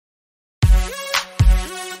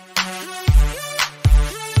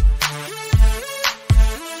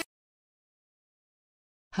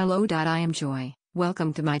Hello. I am Joy.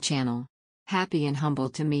 Welcome to my channel. Happy and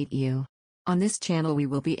humbled to meet you. On this channel we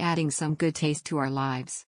will be adding some good taste to our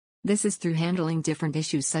lives. This is through handling different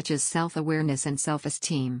issues such as self-awareness and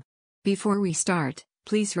self-esteem. Before we start,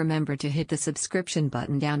 please remember to hit the subscription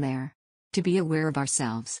button down there. To be aware of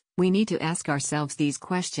ourselves, we need to ask ourselves these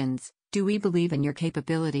questions. Do we believe in your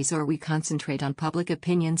capabilities, or we concentrate on public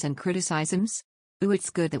opinions and criticisms? Ooh,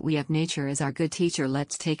 it's good that we have nature as our good teacher.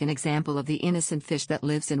 Let's take an example of the innocent fish that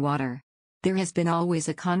lives in water. There has been always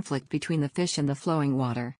a conflict between the fish and the flowing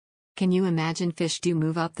water. Can you imagine fish do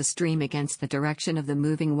move up the stream against the direction of the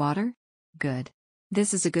moving water? Good.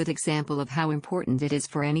 This is a good example of how important it is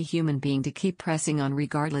for any human being to keep pressing on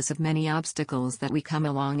regardless of many obstacles that we come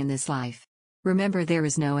along in this life. Remember, there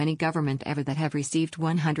is no any government ever that have received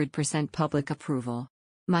 100% public approval.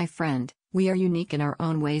 My friend, we are unique in our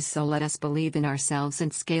own ways, so let us believe in ourselves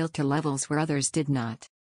and scale to levels where others did not.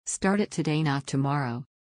 Start it today, not tomorrow.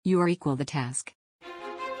 You are equal the task.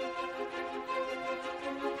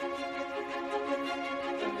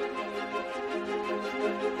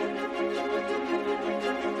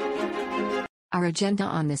 Our agenda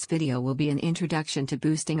on this video will be an introduction to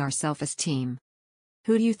boosting our self-esteem.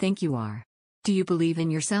 Who do you think you are? Do you believe in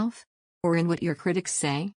yourself? Or in what your critics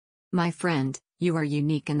say? My friend, you are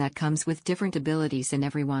unique, and that comes with different abilities in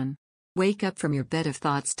everyone. Wake up from your bed of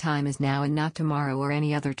thoughts. Time is now and not tomorrow or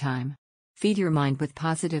any other time. Feed your mind with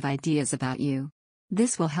positive ideas about you.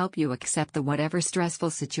 This will help you accept the whatever stressful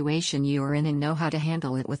situation you are in and know how to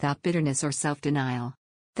handle it without bitterness or self-denial.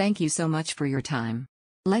 Thank you so much for your time.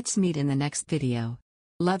 Let's meet in the next video.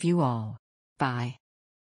 Love you all. Bye.